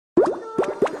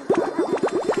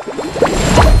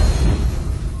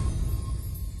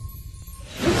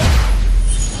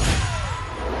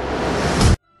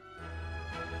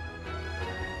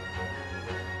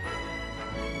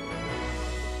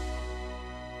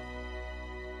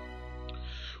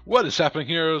What is happening,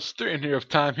 heroes? 3 in here of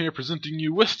time here, presenting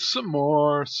you with some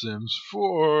more Sims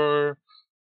 4.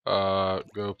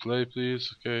 Go play,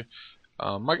 please. Okay.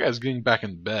 My guy's getting back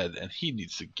in bed, and he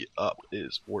needs to get up. It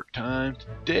is work time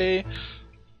today.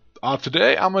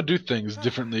 Today I'm gonna do things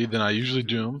differently than I usually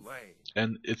do them,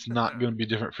 and it's not gonna be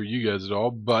different for you guys at all.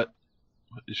 But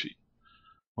what is she?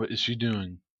 What is she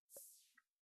doing?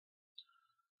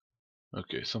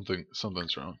 Okay,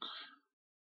 something's wrong.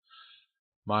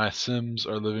 My Sims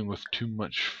are living with too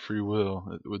much free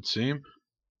will, it would seem.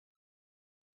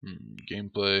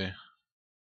 Gameplay.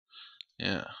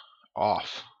 Yeah.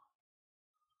 Off.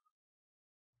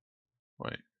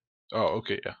 Wait. Oh,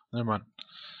 okay, yeah. Never mind.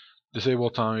 Disable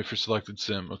autonomy for selected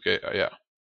sim. Okay, yeah.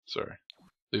 Sorry.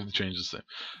 Leave the changes thing.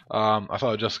 I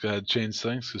thought Jessica had changed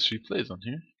things because she plays on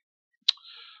here.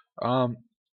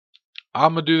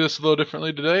 I'm gonna do this a little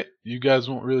differently today. You guys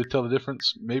won't really tell the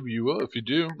difference. Maybe you will. If you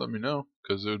do, let me know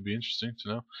because it would be interesting to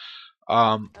know.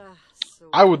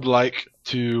 I would like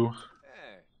to.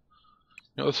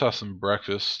 Let's have some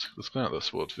breakfast. Let's clean out the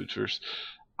spoiled food first.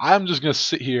 I'm just gonna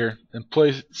sit here and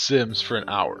play Sims for an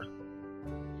hour.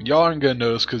 Y'all aren't gonna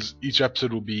notice because each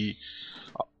episode will be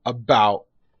about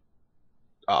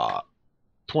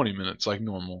 20 minutes like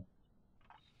normal.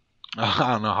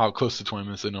 I don't know how close to 20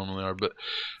 minutes they normally are, but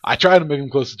I try to make them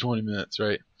close to 20 minutes,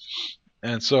 right?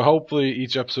 And so hopefully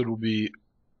each episode will be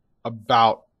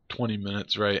about 20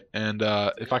 minutes, right? And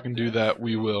if I can do that,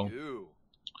 we will.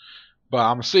 But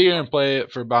I'm gonna sit here and play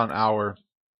it for about an hour,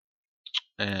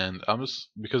 and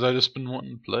because I just been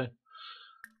wanting to play,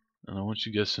 and I want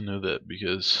you guys to know that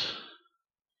because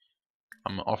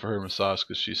I'm gonna offer her a massage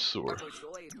because she's sore.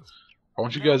 I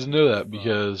want you guys to know that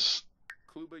because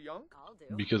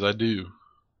I do,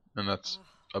 and that's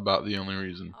about the only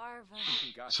reason.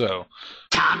 So,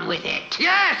 on with it.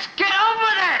 Yes, get on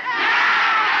with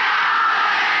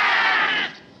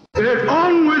it. Get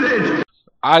on with it.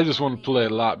 I just want to play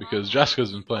it a lot because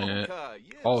Jessica's been playing it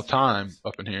all the time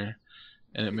up in here,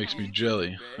 and it makes me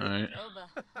jelly. All right.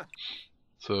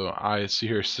 So I see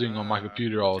her sitting on my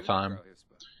computer all the time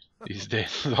these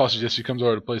days. All she comes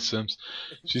over to play Sims.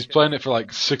 She's playing it for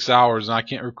like 6 hours, and I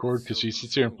can't record because she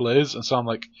sits here and plays. And so I'm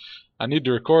like, I need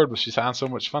to record, but she's having so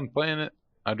much fun playing it.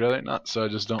 I'd rather not, so I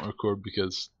just don't record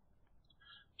because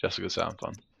Jessica's having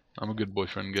fun. I'm a good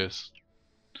boyfriend, guys.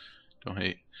 Don't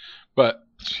hate. But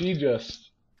she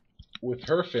just, with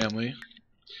her family,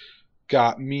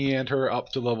 got me and her up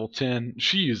to level 10.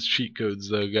 She used cheat codes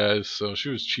though, guys, so she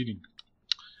was cheating.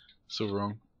 So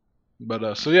wrong.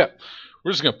 But so yeah,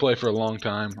 we're just gonna play for a long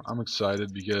time. I'm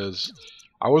excited because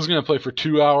I was gonna play for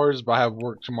 2 hours, but I have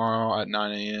work tomorrow at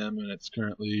 9 a.m. and it's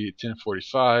currently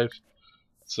 10:45.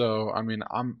 So I mean,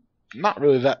 I'm not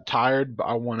really that tired, but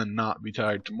I want to not be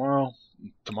tired tomorrow.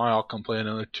 Tomorrow I'll come play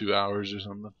another 2 hours or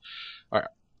something. All right,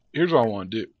 here's what I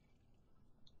want to do.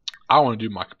 I want to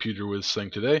do my computer whiz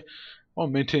thing today. I want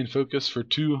to maintain focus for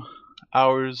 2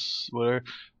 hours, whatever.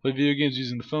 Play video games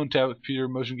using the phone, tablet, computer,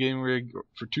 motion gaming rig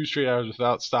for 2 straight hours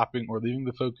without stopping or leaving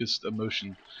the focused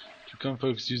emotion. To become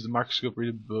focused, use the microscope, read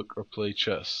a book, or play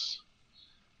chess.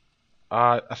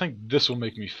 I think this will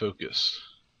make me focus.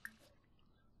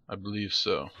 I believe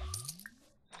so.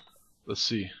 Let's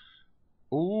see.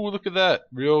 Ooh, look at that.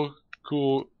 Real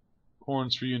cool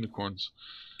horns for unicorns.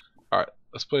 Alright,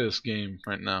 let's play this game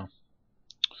right now.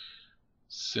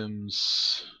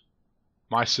 Sims.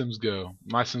 My Sims Go.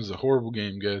 My Sims is a horrible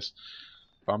game, guys.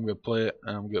 But I'm going to play it,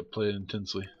 and I'm going to play it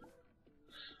intensely.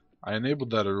 I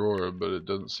enabled that Aurora, but it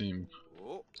doesn't seem...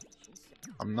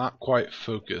 I'm not quite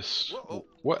focused.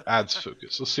 What adds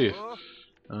focus? Let's see if...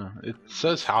 it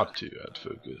says how to add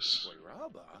focus.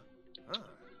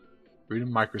 Read a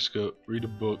microscope, read a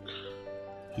book.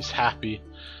 He's happy.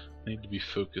 I need to be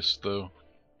focused though.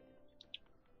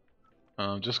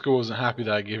 Jessica wasn't happy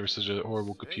that I gave her such a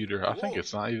horrible computer. I think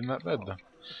it's not even that bad though.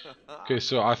 Okay,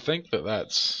 so I think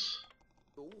that's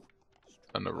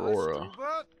an Aurora.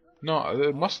 No,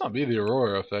 it must not be the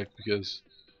Aurora effect because...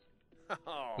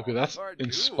 Okay, that's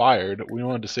inspired. We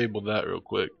want to disable that real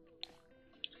quick.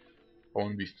 I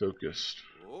want to be focused.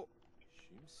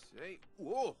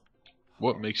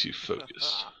 What makes you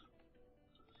focused?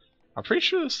 I'm pretty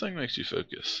sure this thing makes you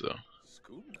focus, so.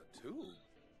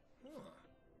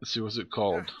 Let's see, what's it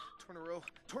called?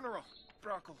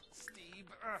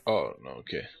 Oh, no,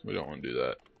 okay. We don't want to do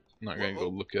that. I'm not going to go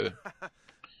look at it.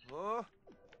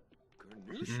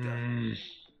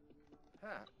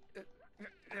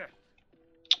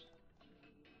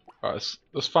 Alright,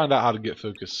 let's find out how to get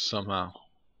focused somehow.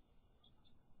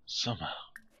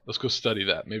 Let's go study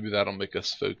that. Maybe that'll make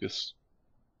us focus.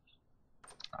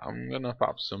 I'm gonna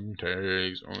pop some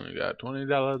tags. Only got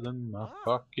 $20 in my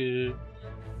pocket.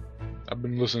 I've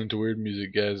been listening to weird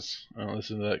music, guys. I don't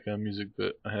listen to that kind of music,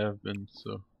 but I have been.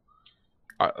 So,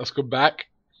 alright, let's go back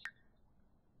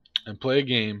and play a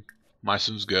game. My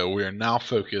Sims Go. We are now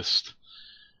focused.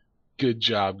 Good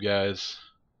job, guys.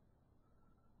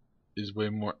 Is way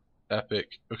more epic.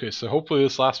 Okay, so hopefully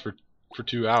this lasts for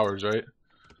 2 hours, right?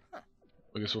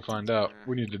 I guess we'll find out.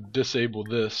 We need to disable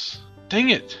this. Dang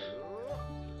it!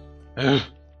 Alright,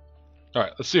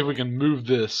 let's see if we can move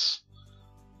this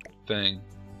thing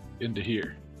into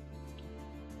here.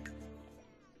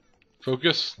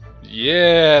 Focus.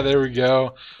 Yeah, there we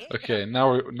go. Okay,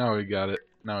 now we got it.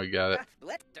 Now we got it.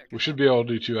 We should be able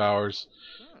to do 2 hours.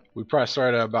 We probably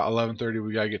started at about 11:30.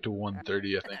 We gotta get to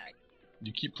 1:30, I think.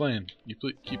 You keep playing. You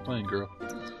keep playing, girl.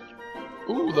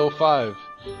 Ooh, level 5.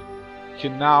 He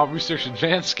can now research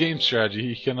advanced game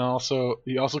strategy. He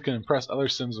also can impress other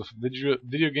Sims with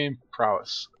video game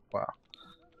prowess. Wow,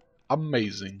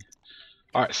 amazing.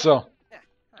 All right, so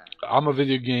I'm a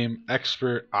video game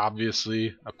expert.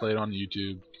 Obviously, I play it on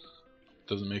YouTube.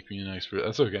 Doesn't make me an expert.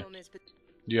 That's okay.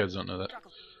 You guys don't know that.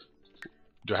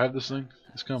 Do I have this thing?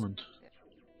 It's coming.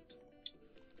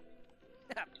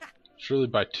 Surely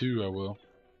by 2 I will.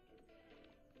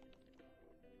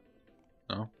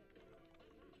 No?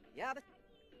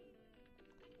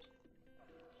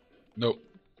 Nope.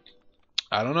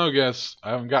 I don't know, guys. I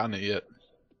haven't gotten it yet.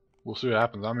 We'll see what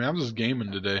happens. I mean, I'm just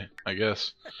gaming today, I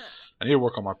guess. I need to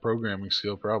work on my programming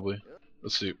skill, probably.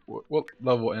 Let's see. What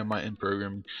level am I in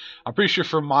programming? I'm pretty sure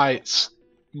for my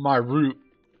root,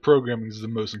 programming is the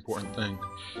most important thing.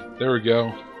 There we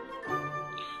go.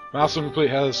 Mouse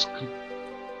complete has...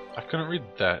 I couldn't read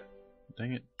that.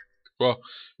 Dang it. Well,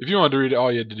 if you wanted to read it,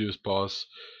 all you had to do is pause.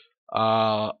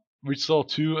 Reach level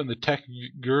 2 in the tech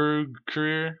guru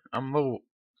career. I'm level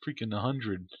freaking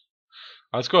 100.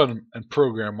 Let's go ahead and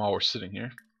program while we're sitting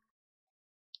here.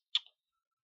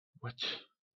 What?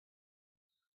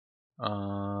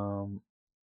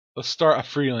 Let's start a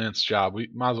freelance job. We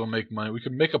might as well make money. We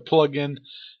could make a plugin, and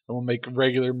we'll make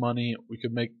regular money. We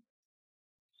could make.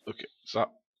 Okay,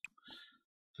 stop.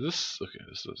 This okay.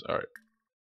 This is all right.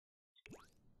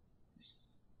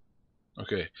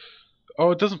 Okay. Oh,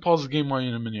 it doesn't pause the game while you're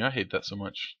in a menu. I hate that so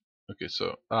much. Okay,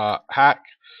 so hack.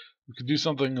 We could do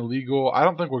something illegal. I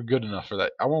don't think we're good enough for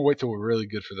that. I want to wait till we're really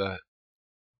good for that.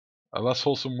 A less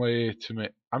wholesome way to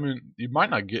make. I mean, you might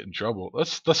not get in trouble.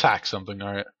 Let's hack something.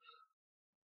 All right.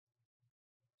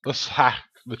 Let's hack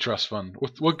the trust fund.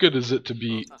 What good is it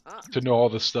to know all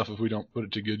this stuff if we don't put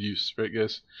it to good use, right,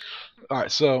 guys? All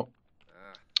right. So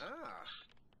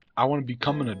I want to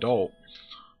become an adult.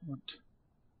 What?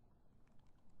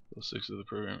 6 of the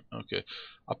program. Okay.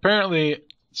 Apparently,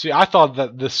 see, I thought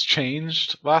that this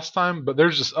changed last time, but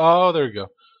there's just there we go.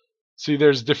 See,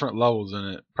 there's different levels in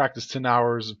it. Practice 10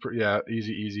 hours. Yeah,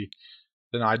 easy.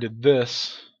 Then I did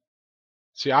this.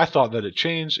 See, I thought that it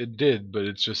changed. It did, but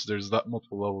it's just there's that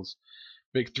multiple levels.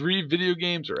 Make 3 video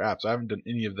games or apps. I haven't done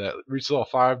any of that. Reach level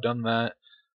 5. Done that.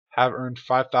 Have earned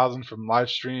 5,000 from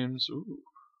live streams. Ooh.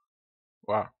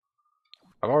 Wow.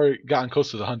 I've already gotten close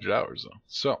to the 100 hours though.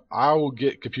 So I will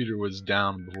get Computer Wiz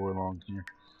down before long here.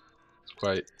 It's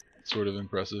quite sort of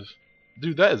impressive.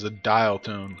 Dude, that is a dial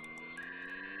tone.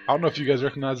 I don't know if you guys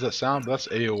recognize that sound, but that's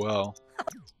AOL.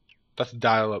 That's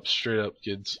dial up, straight up,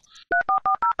 kids.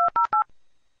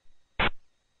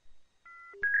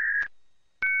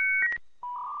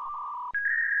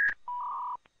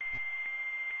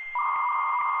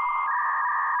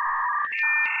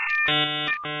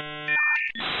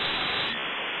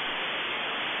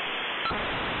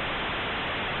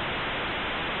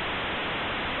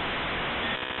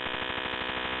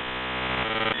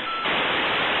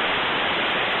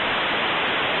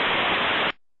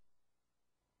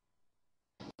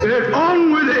 Get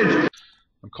on with it!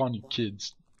 I'm calling you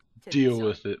kids. Deal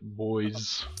with it,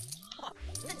 boys.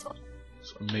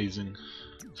 It's amazing.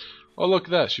 Oh, look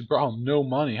at that. She brought home no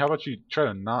money. How about you try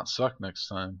to not suck next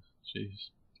time? Jeez.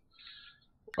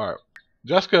 Alright.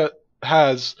 Jessica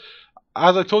has,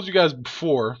 as I told you guys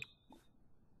before,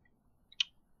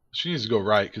 she needs to go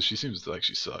right because she seems like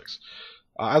she sucks.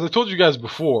 As I told you guys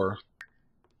before,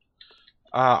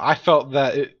 I felt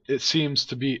that it seems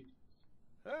to be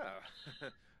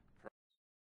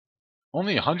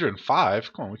only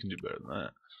 105. Come on, we can do better than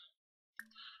that.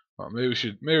 Well, maybe we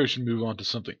should move on to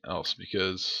something else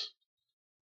because.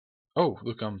 Oh,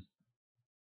 look, I'm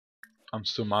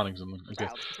still modding something. Okay.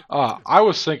 I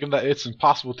was thinking that it's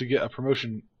impossible to get a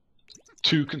promotion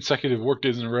 2 consecutive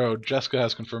workdays in a row. Jessica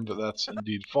has confirmed that that's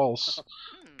indeed false.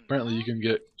 Apparently, you can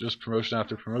get just promotion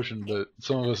after promotion, but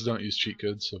some of us don't use cheat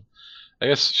codes, so I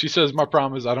guess she says my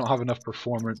problem is I don't have enough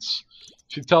performance.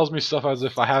 She tells me stuff as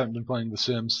if I haven't been playing The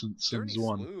Sims since Sims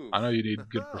 1. I know you need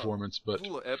good performance, but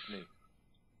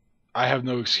I have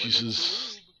no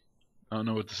excuses. I don't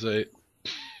know what to say.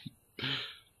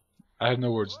 I have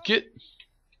no words. Get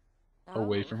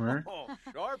away from her.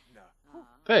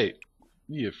 Hey,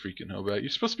 you freaking hobat. You're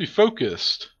supposed to be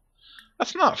focused.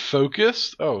 That's not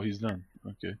focused. Oh, he's done.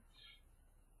 Okay.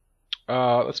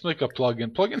 Let's make a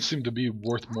plugin. Plugins seem to be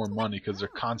worth more money because they're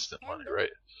constant money, right?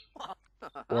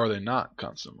 Or are they not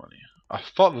constant money? I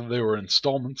thought that they were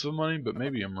installments of money, but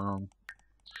maybe I'm wrong.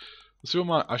 Let's see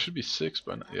what I should be 6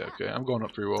 by now. Yeah, okay, I'm going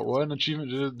up pretty well. What an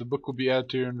achievement. The book will be added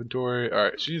to your inventory.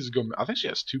 Alright, she needs to go. I think she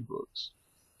has 2 books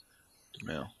to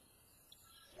mail.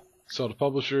 Sell to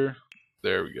publisher.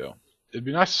 There we go. It'd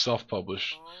be nice to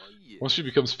self-publish. Once she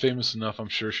becomes famous enough, I'm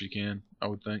sure she can, I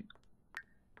would think.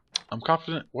 I'm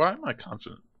confident. Why am I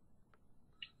confident?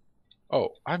 Oh,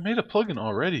 I made a plugin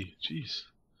already. Jeez.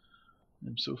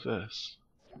 I'm so fast.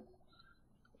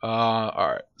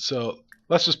 Alright, so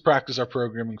let's just practice our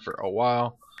programming for a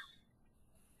while.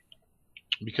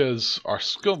 Because our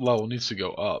skill level needs to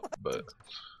go up, but...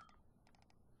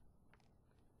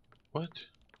 What?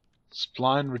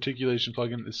 Spline reticulation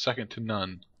plugin is second to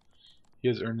none. He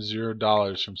has earned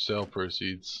 $0 from sale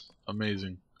proceeds.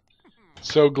 Amazing.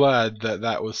 So glad that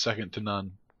that was second to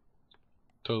none.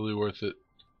 Totally worth it.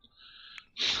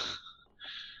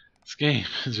 This game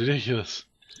is ridiculous.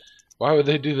 Why would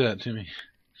they do that to me?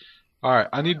 Alright,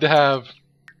 I need to have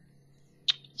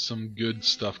some good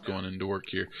stuff going into work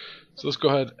here. So let's go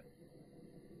ahead.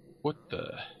 What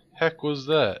the heck was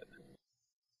that?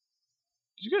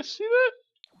 Did you guys see that?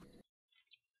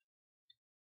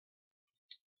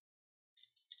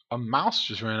 A mouse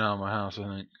just ran out of my house, I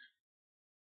think.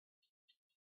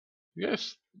 You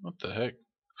guys, what the heck?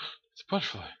 It's a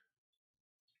butterfly.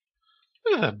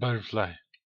 Look at that butterfly.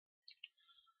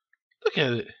 Look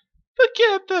at it. Look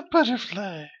at the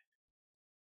butterfly.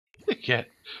 Look at.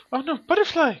 Oh no,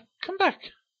 butterfly, come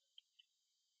back.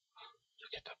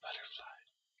 Look at the butterfly.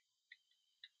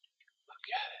 Look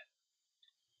at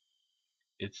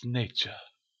it. It's nature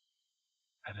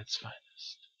at its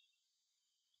finest.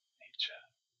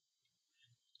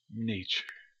 Nature.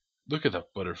 Look at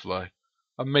that butterfly.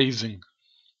 Amazing.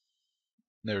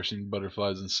 Never seen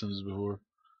butterflies in Sims before.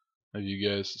 Have you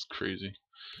guys? It's crazy.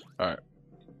 Alright.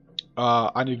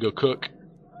 I need to go cook.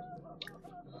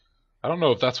 I don't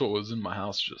know if that's what was in my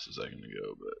house just a second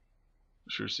ago, but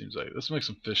it sure seems like it. Let's make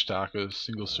some fish tacos,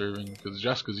 single serving, because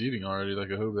Jessica's eating already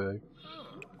like a hoe bag.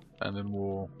 And then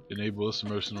we'll enable this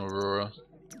emotional Aurora.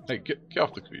 Hey, get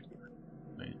off the computer.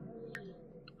 Hey.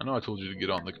 I know I told you to get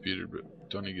on the computer, but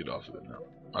don't need to get off of it now.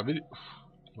 My video.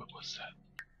 What was that?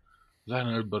 Is that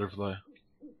another butterfly?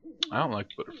 I don't like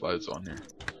butterflies on here.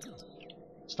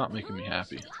 It's not making me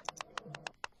happy.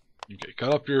 Okay,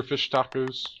 cut up your fish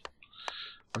tacos.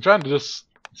 I'm trying to just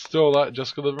still let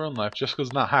Jessica live her own life.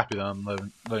 Jessica's not happy that I'm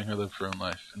letting her live her own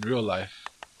life. In real life,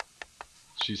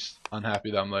 she's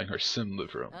unhappy that I'm letting her sim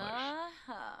live her own life.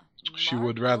 She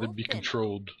would rather be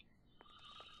controlled.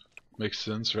 Makes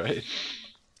sense, right?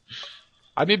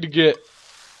 I need to get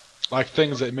like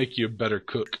things that make you a better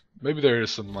cook. Maybe there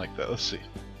is something like that. Let's see.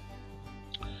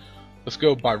 Let's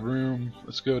go by room.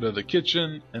 Let's go to the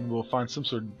kitchen and we'll find some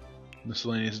sort of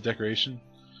miscellaneous decoration.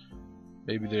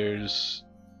 Maybe there's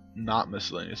not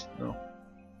miscellaneous. No.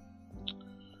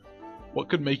 What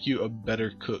could make you a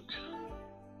better cook?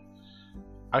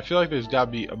 I feel like there's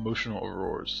gotta be emotional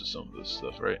auroras to some of this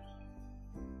stuff, right?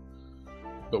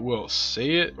 But will it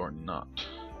say it or not?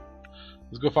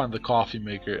 Let's go find the coffee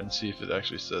maker and see if it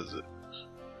actually says it.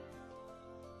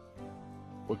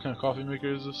 What kind of coffee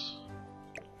maker is this?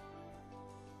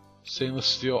 Stainless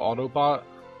steel autopot.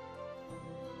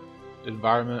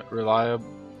 Environment reliable.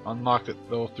 Unlocked at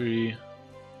level 3.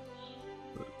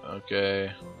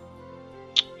 Okay.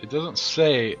 It doesn't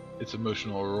say it's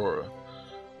emotional aurora.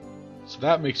 So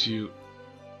that makes you.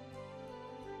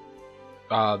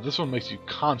 This one makes you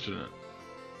confident.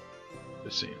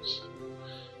 It seems.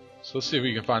 So let's see if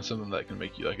we can find something that can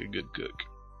make you like a good cook.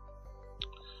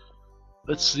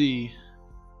 Let's see.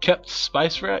 Kept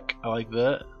spice rack. I like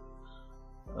that.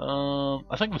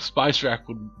 I think the spice rack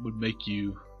would make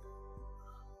you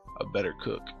a better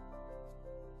cook.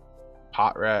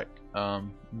 Pot rack.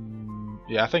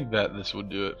 Yeah, I think that this would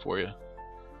do it for you.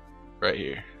 Right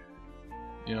here.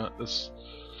 You know, let's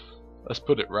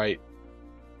put it right.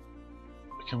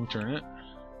 Can we turn it?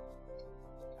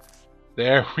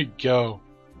 There we go.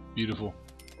 Beautiful.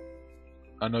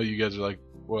 I know you guys are like,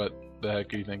 what the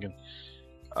heck are you thinking?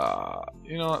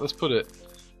 You know what? Let's put it.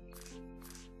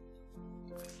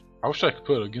 I wish I could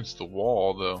put it against the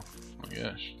wall though. my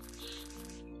gosh.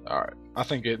 Alright, I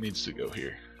think it needs to go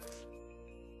here.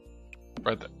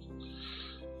 Right there.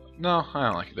 No, I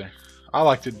don't like it there. I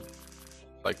liked it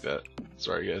like that.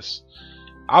 Sorry, guys.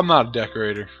 I'm not a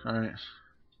decorator, alright?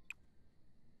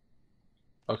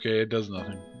 Okay, it does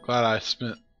nothing. Glad I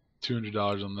spent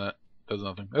 $200 on that. Does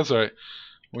nothing. That's alright.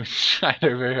 We tried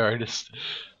our very hardest.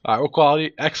 Alright, what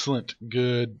quality? Excellent.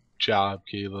 Good job,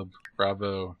 Caleb.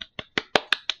 Bravo.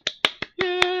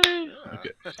 Yay!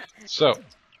 Okay, so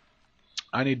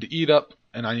I need to eat up,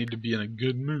 and I need to be in a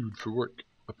good mood for work,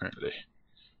 apparently.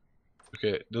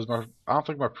 Okay, I don't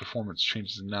think my performance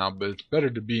changes now, but it's better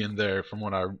to be in there from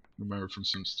what I remember from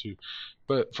Sims 2.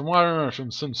 But from what I remember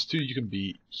from Sims 2, you can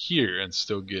be here and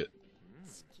still get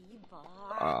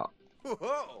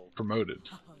promoted.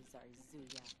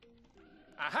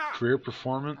 Career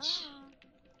performance.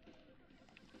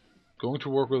 Going to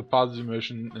work with a positive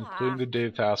emotion and completing the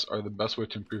daily tasks are the best way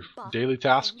to improve. Daily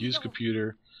task, use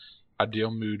computer,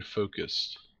 ideal mood,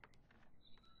 focused.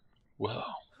 Well,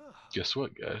 guess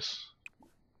what, guys?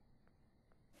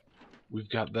 We've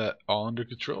got that all under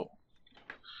control.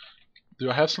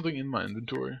 Do I have something in my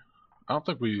inventory? I don't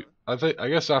think we. I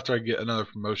guess after I get another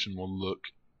promotion, we'll look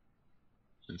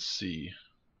and see.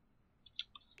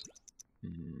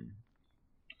 You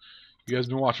guys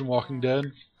been watching Walking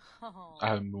Dead? I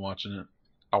haven't been watching it.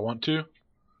 I want to,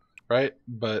 right?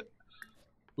 But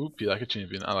oop, be like a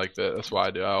champion. I like that. That's why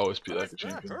I do. I always be like a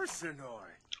champion.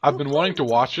 I've been wanting to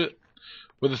watch it,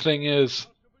 but the thing is,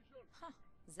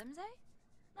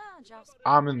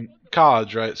 I'm in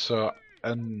college, right? So,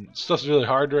 and stuff's really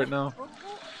hard right now.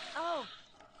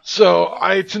 So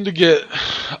I tend to get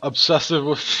obsessive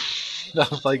with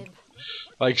stuff like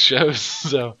shows.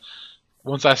 So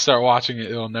once I start watching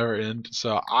it, it'll never end.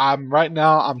 So right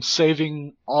now I'm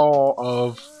saving all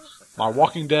of my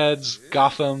Walking Dead's,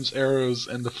 Gotham's, Arrows,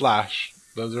 and The Flash.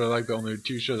 Those are like the only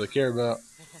 2 shows I care about.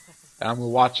 And I'm gonna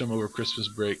watch them over Christmas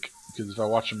break, because if I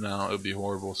watch them now, it'll be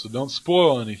horrible. So don't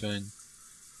spoil anything.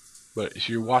 But if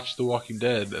you watched The Walking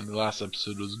Dead and the last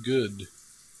episode was good,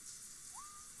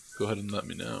 go ahead and let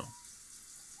me know.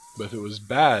 But if it was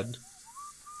bad,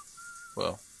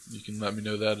 well, you can let me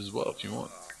know that as well if you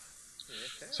want.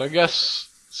 So I guess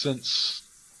since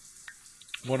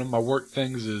one of my work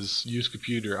things is use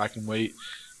computer, I can wait,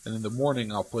 and in the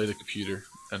morning I'll play the computer.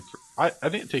 And I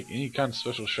didn't take any kind of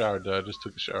special shower, did I? I just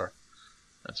took a shower.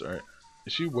 That's alright.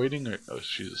 Is she waiting or oh,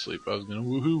 she's asleep? I was gonna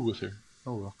woohoo with her.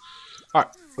 Oh well.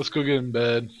 Alright, let's go get in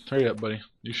bed. Hurry up, buddy.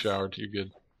 You showered. You're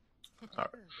good. Alright.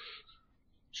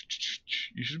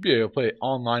 You should be able to play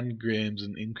online games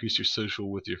and increase your social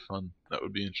with your fun. That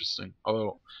would be interesting.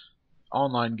 Although,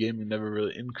 online gaming never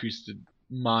really increased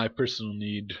my personal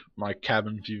need, my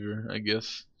cabin fever, I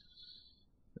guess.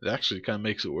 It actually kind of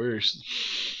makes it worse.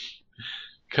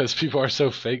 Because people are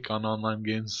so fake on online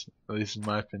games, at least in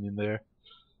my opinion there.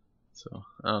 So,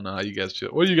 I don't know how you guys feel.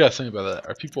 What do you guys think about that?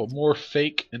 Are people more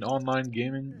fake in online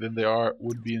gaming than they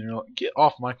would be in real life? Get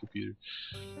off my computer.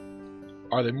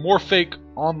 Are they more fake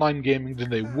online gaming than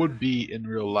they would be in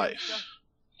real life?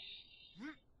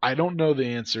 I don't know the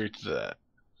answer to that.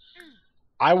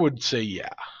 I would say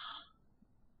yeah.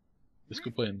 Let's go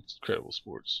play Incredible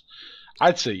Sports.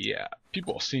 I'd say yeah.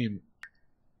 People seem...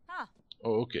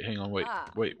 Oh, okay, hang on, wait.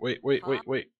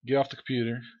 Get off the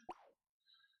computer.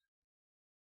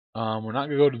 We're not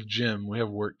gonna go to the gym. We have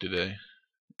work today.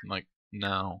 Like,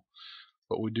 now.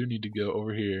 But we do need to go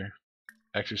over here.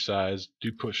 Exercise,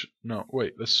 do push... No,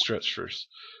 wait, let's stretch first.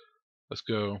 Let's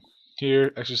go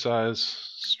here, exercise,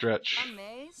 stretch.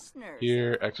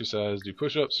 Here, exercise, do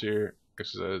push-ups. Here,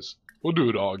 exercise. We'll do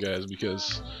it all, guys,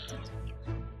 because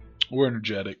we're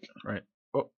energetic, right?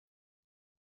 Oh,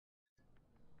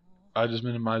 I just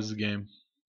minimized the game.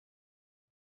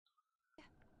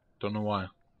 Don't know why.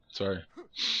 Sorry.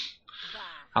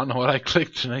 I don't know what I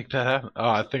clicked to make that happen. Oh,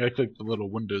 I think I clicked the little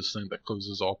Windows thing that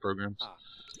closes all programs.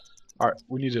 Alright,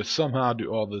 we need to somehow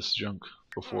do all this junk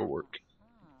before work.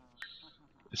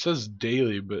 It says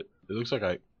daily, but it looks like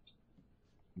I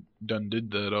done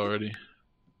did that already.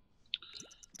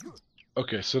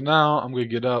 Okay, so now I'm gonna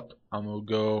get up. I'm gonna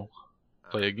go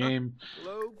play a game.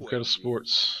 Go to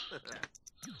sports.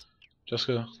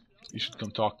 Jessica, you should come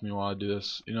talk to me while I do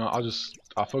this. You know,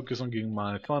 I'll focus on getting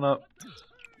my fun up.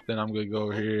 Then I'm gonna go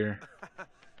over here.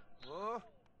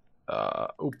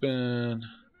 Open.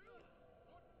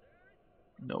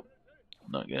 Nope,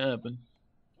 not gonna happen.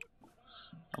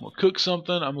 I'm gonna cook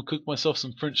something. I'm gonna cook myself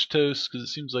some French toast because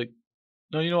it seems like.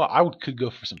 No, you know what? Could go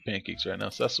for some pancakes right now,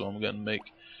 so that's what I'm gonna make.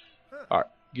 Alright,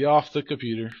 get off the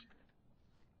computer.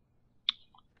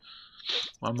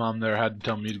 My mom there had to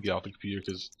tell me to get off the computer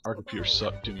because our computer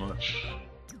sucked too much.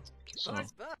 So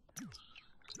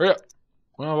hurry up.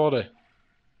 We don't have all day.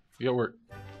 You got work.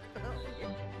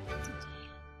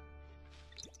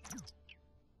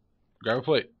 Grab a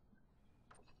plate.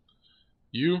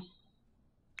 You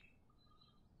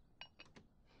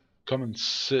come and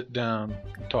sit down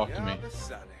and talk to me.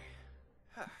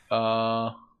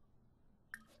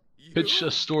 Pitch a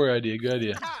story idea. Good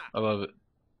idea. I love it.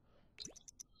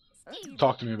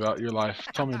 Talk to me about your life.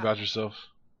 Tell me about yourself,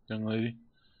 young lady.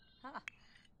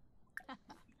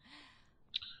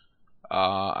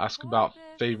 Ask about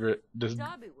favorite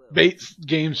debate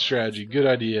game strategy. Good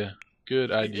idea.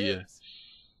 Good idea.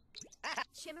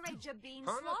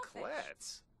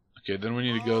 Okay, then we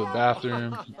need to go to the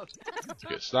bathroom.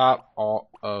 Okay, stop all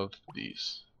of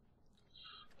these.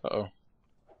 Uh-oh.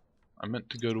 I meant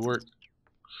to go to work.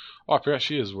 Oh, I forgot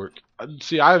she has work.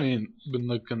 See, I haven't even been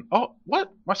looking. Oh,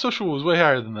 what? My social was way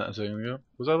higher than that a second ago.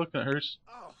 Was I looking at hers?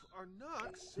 Oh,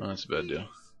 that's a bad deal.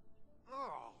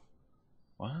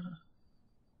 What?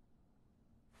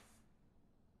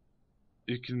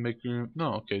 You can make room.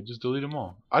 No, okay, just delete them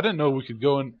all. I didn't know we could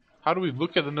go and. How do we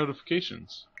look at the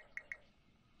notifications?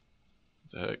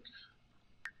 What the heck?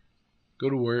 Go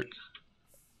to work.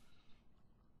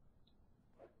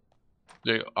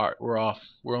 There you go. Alright, we're off.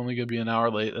 We're only going to be an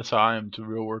hour late. That's how I am to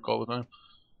real work all the time.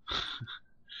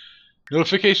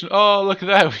 Notification. Oh, look at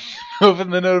that. We can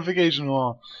open the notification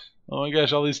wall. Oh my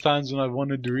gosh, all these times when I've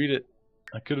wanted to read it,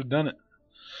 I could have done it.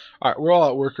 Alright, we're all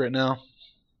at work right now.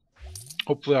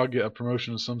 Hopefully I'll get a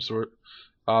promotion of some sort.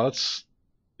 Let's.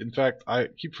 In fact, I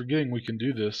keep forgetting we can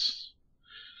do this.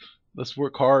 Let's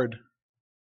work hard.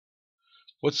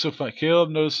 What's so fun? Caleb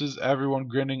notices everyone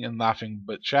grinning and laughing,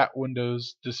 but chat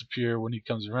windows disappear when he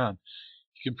comes around.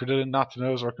 He can pretend not to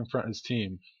notice or confront his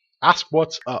team. Ask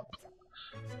what's up.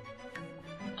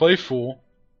 Playful.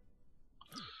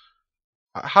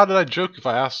 How did I joke if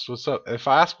I asked what's up? If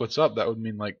I ask what's up, that would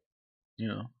mean like, you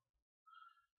know.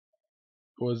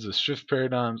 What is this? Shift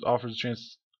paradigms offers a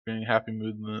chance of getting happy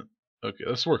movement. Okay,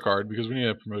 let's work hard because we need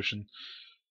a promotion.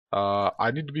 I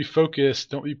need to be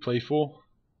focused. Don't be playful.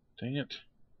 Dang it.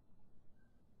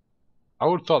 I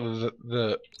would have thought that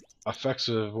the effects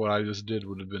of what I just did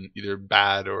would have been either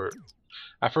bad or...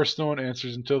 At first no one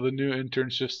answers until the new intern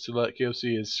shifts to let Caleb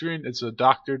see his screen. It's a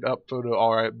doctored up photo,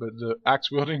 alright, but the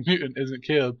axe wielding mutant isn't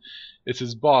Caleb. It's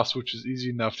his boss, which is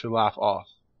easy enough to laugh off.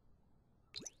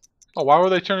 Oh, why were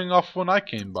they turning off when I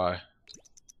came by?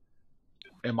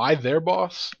 Am I their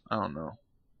boss? I don't know.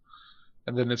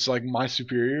 And then it's like my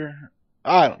superior?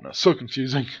 I don't know. So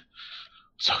confusing.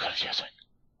 So confusing.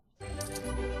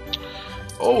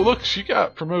 Oh, look, she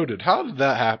got promoted. How did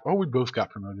that happen? Oh, we both got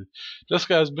promoted.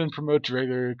 Jessica has been promoted to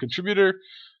regular contributor.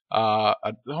 Oh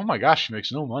my gosh, she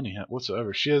makes no money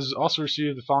whatsoever. She has also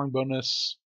received the following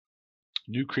bonus.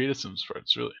 New creative Sims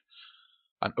sprites, really.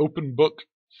 An open book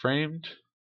framed.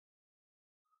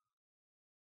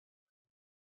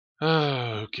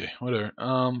 Okay, whatever.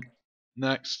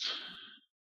 Next.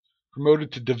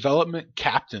 Promoted to development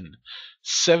captain.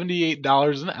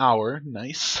 $78 an hour.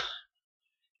 Nice.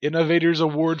 Innovators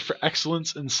Award for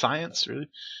Excellence in Science, really?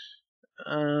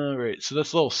 Alright, so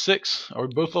that's level 6. Are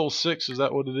we both level 6? Is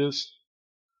that what it is?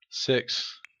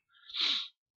 6.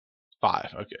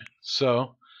 5, okay.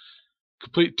 So,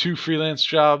 complete 2 freelance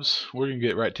jobs. We're going to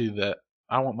get right to that.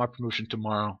 I want my promotion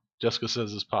tomorrow. Jessica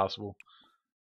says it's possible.